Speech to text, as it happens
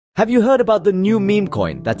Have you heard about the new meme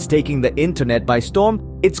coin that's taking the internet by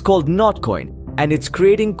storm? It's called Notcoin, and it's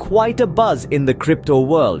creating quite a buzz in the crypto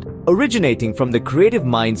world. Originating from the creative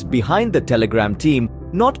minds behind the Telegram team,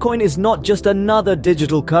 Notcoin is not just another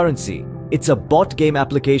digital currency. It's a bot game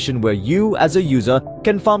application where you, as a user,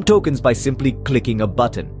 can farm tokens by simply clicking a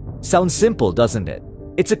button. Sounds simple, doesn't it?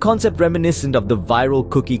 It's a concept reminiscent of the viral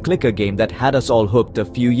cookie clicker game that had us all hooked a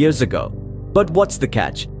few years ago. But what's the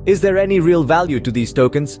catch? Is there any real value to these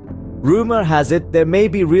tokens? Rumor has it there may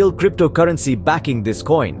be real cryptocurrency backing this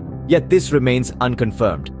coin, yet this remains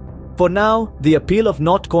unconfirmed. For now, the appeal of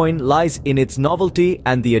Notcoin lies in its novelty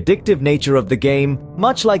and the addictive nature of the game,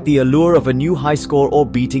 much like the allure of a new high score or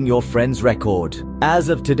beating your friend's record. As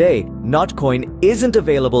of today, Notcoin isn't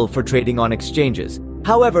available for trading on exchanges.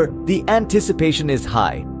 However, the anticipation is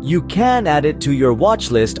high. You can add it to your watch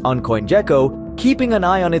list on CoinGecko, keeping an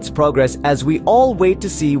eye on its progress as we all wait to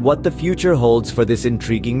see what the future holds for this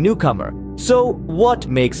intriguing newcomer. So, what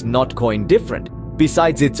makes Notcoin different?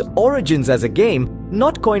 Besides its origins as a game,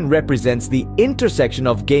 Notcoin represents the intersection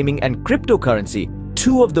of gaming and cryptocurrency,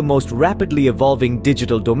 two of the most rapidly evolving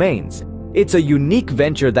digital domains. It's a unique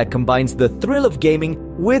venture that combines the thrill of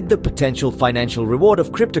gaming with the potential financial reward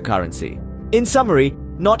of cryptocurrency. In summary,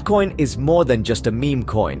 Notcoin is more than just a meme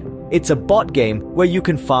coin. It's a bot game where you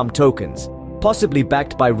can farm tokens, possibly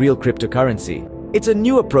backed by real cryptocurrency. It's a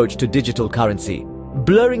new approach to digital currency,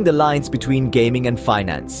 blurring the lines between gaming and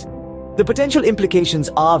finance. The potential implications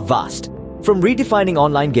are vast, from redefining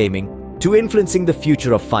online gaming to influencing the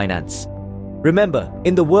future of finance. Remember,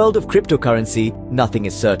 in the world of cryptocurrency, nothing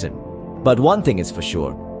is certain. But one thing is for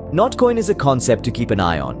sure, Notcoin is a concept to keep an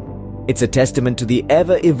eye on. It's a testament to the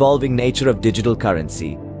ever-evolving nature of digital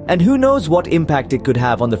currency, and who knows what impact it could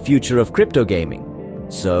have on the future of crypto gaming.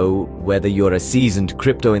 So, whether you're a seasoned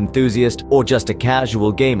crypto enthusiast or just a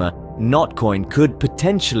casual gamer, Notcoin could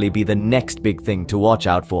potentially be the next big thing to watch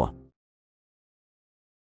out for.